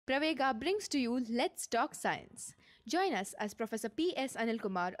Pravega brings to you Let's Talk Science. Join us as Professor S Anil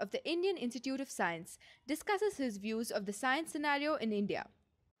Kumar of the Indian Institute of Science discusses his views of the science scenario in India.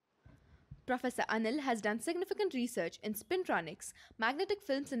 Professor Anil has done significant research in spintronics, magnetic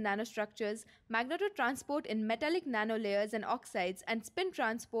films and nanostructures, magneto transport in metallic nanolayers and oxides, and spin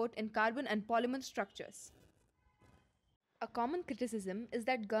transport in carbon and polymer structures. A common criticism is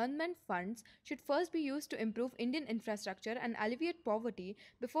that government funds should first be used to improve Indian infrastructure and alleviate poverty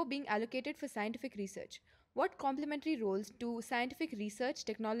before being allocated for scientific research. What complementary roles do scientific research,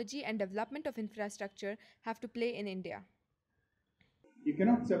 technology, and development of infrastructure have to play in India? You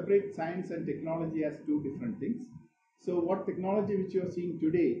cannot separate science and technology as two different things. So what technology which you are seeing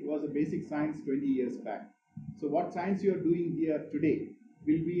today was a basic science 20 years back. So what science you are doing here today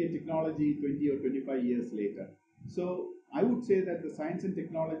will be a technology 20 or 25 years later. So I would say that the science and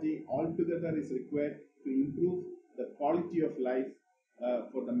technology altogether is required to improve the quality of life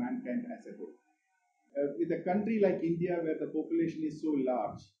for the mankind as a whole. With a country like India where the population is so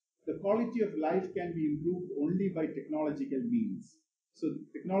large, the quality of life can be improved only by technological means. So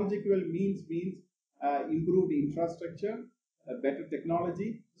technological means improved infrastructure, better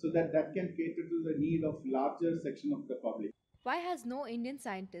technology, so that can cater to the need of larger section of the public. Why has no Indian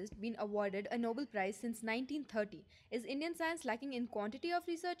scientist been awarded a Nobel Prize since 1930? Is Indian science lacking in quantity of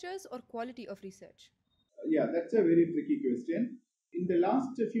researchers or quality of research? Yeah, that's a very tricky question. In the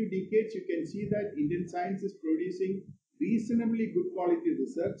last few decades, you can see that Indian science is producing reasonably good quality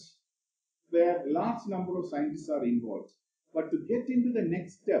research where large number of scientists are involved. But to get into the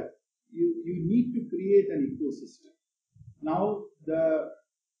next step, you need to create an ecosystem. Now,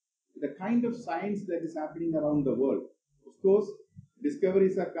 the kind of science that is happening around the world, of course,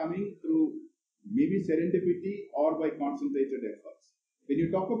 discoveries are coming through maybe serendipity or by concentrated efforts. When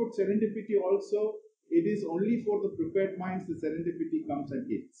you talk about serendipity also, it is only for the prepared minds the serendipity comes and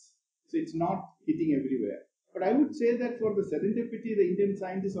hits. So it's not hitting everywhere. But I would say that for the serendipity, the Indian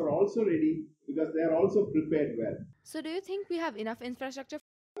scientists are also ready because they are also prepared well. So, do you think we have enough infrastructure?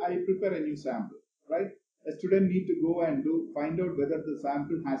 I prepare a new sample, right? A student need to go and find out whether the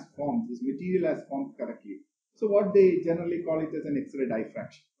sample has formed, this material has formed correctly. So what they generally call it as an X-ray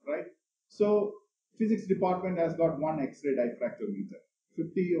diffraction, right? So physics department has got one X-ray diffractometer.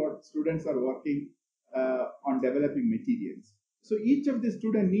 50 odd students are working on developing materials. So each of the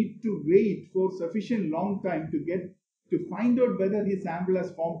students need to wait for sufficient long time to find out whether his sample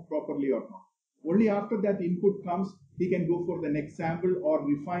has formed properly or not. Only after that input comes, he can go for the next sample or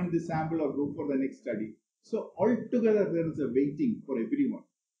refine the sample or go for the next study. So altogether there is a waiting for everyone,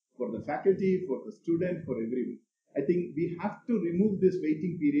 for the faculty, for the student, for everyone. I think we have to remove this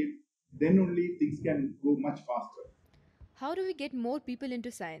waiting period, then only things can go much faster. How do we get more people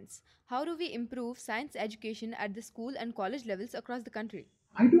into science? How do we improve science education at the school and college levels across the country?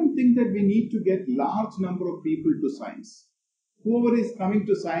 I don't think that we need to get large number of people to science. Whoever is coming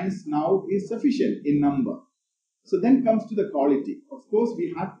to science now is sufficient in number. So then comes to the quality. Of course,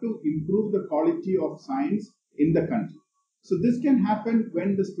 we have to improve the quality of science in the country. So this can happen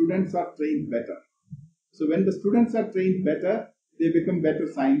when the students are trained better. So when the students are trained better, they become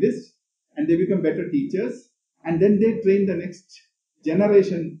better scientists and they become better teachers, and then they train the next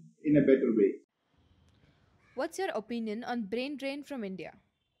generation in a better way. What's your opinion on brain drain from India?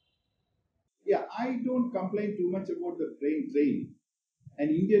 Yeah, I don't complain too much about the brain drain. An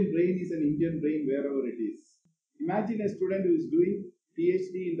Indian brain is an Indian brain wherever it is. Imagine a student who is doing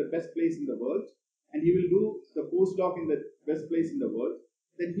PhD in the best place in the world and he will do the postdoc in the best place in the world.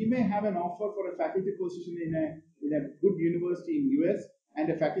 Then he may have an offer for a faculty position in a good university in US and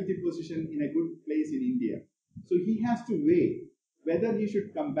a faculty position in a good place in India. So he has to weigh whether he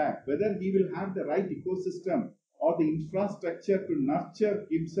should come back, whether he will have the right ecosystem or the infrastructure to nurture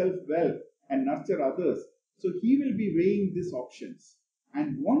himself well and nurture others. So he will be weighing these options.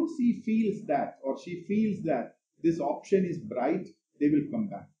 And once he feels that or she feels that this option is bright, they will come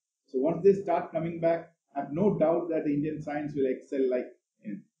back. So once they start coming back, I have no doubt that Indian science will excel like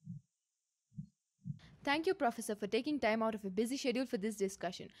in. Thank you, Professor, for taking time out of a busy schedule for this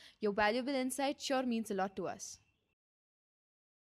discussion. Your valuable insight sure means a lot to us.